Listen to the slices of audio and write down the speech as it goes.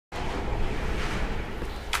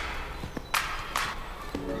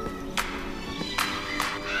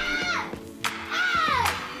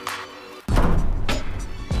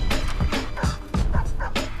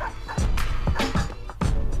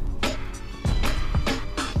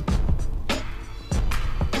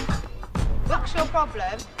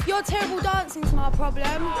problem? Your terrible dancing's my problem.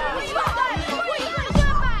 What are you gonna do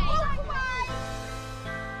about it?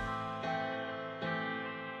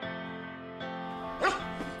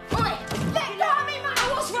 Oi! Let go of me, mate!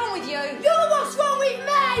 What's wrong with you? You're what's wrong with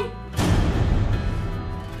me!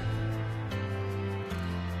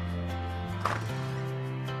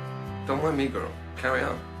 Don't mind me, girl. Carry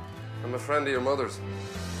on. I'm a friend of your mother's.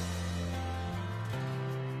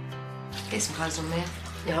 Get some clothes on me.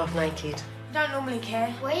 You're half naked. Don't normally care.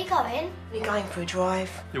 Where are you going? We're going for a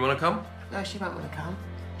drive. You want to come? No, she won't want to come.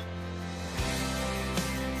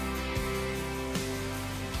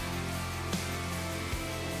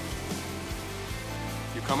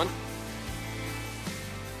 You coming?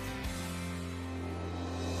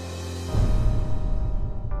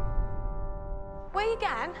 Where you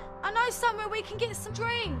going? I know somewhere we can get some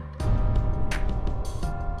drink.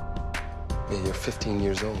 Yeah, you're 15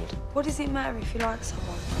 years old. What does it matter if you like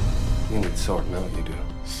someone? You need sorting out, you do.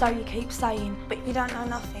 So you keep saying, but you don't know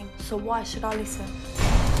nothing, so why should I listen?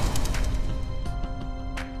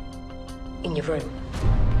 In your room.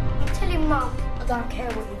 I'm telling Mum I don't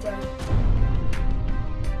care what you do.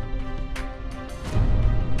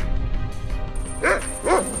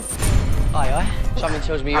 Aye, aye. Something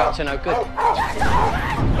tells me you're up to no good.